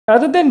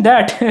other than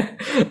that,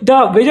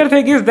 the major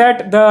thing is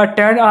that the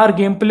 10-hour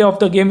gameplay of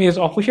the game is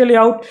officially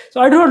out.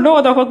 So I don't know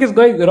what the fuck is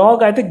going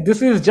wrong. I think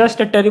this is just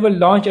a terrible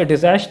launch, a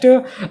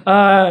disaster.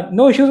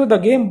 No issues with the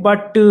game,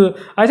 but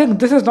I think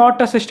this is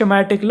not a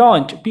systematic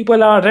launch.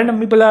 Random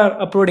people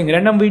are uploading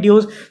random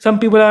videos. Some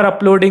people are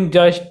uploading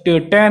just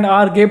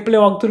 10-hour gameplay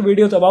walkthrough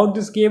videos about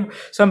this game.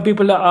 Some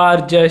people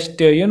are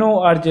just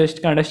are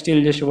just kind of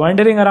still just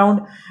wandering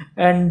around,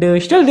 and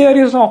still there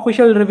is no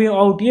official review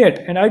out yet.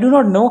 And I do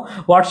not know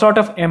what sort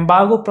of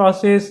embargo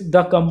process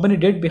the company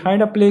did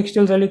behind a Plague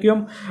Tale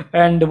Requiem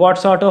and what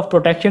sort of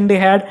protection they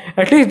had.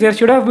 At least there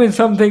should have been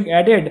something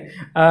added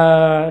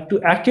to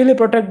actually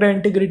protect the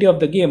integrity of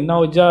the game.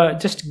 Now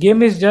just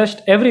game is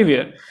just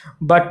everywhere,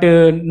 but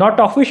not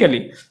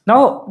officially.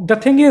 Now the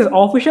thing is,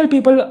 official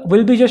people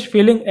will be just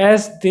feeling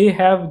as they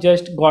have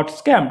just got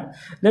scammed.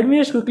 Let me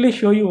just quickly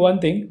show you one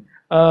thing.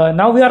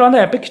 Now we are on the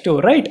Epic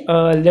Store, right?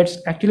 Let's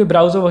actually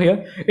browse over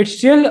here. It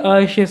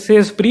still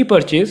says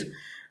pre-purchase.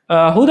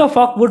 Who the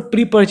fuck would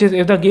pre-purchase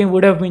if the game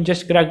would have been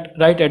just cracked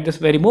right at this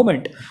very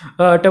moment?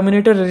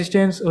 Terminator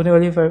Resistance.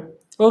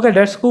 Okay,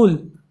 that's cool.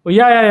 Oh,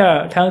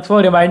 yeah. Thanks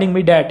for reminding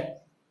me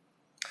that.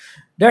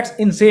 That's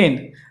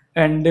insane.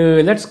 And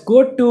let's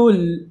go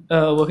to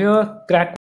over here. Crack.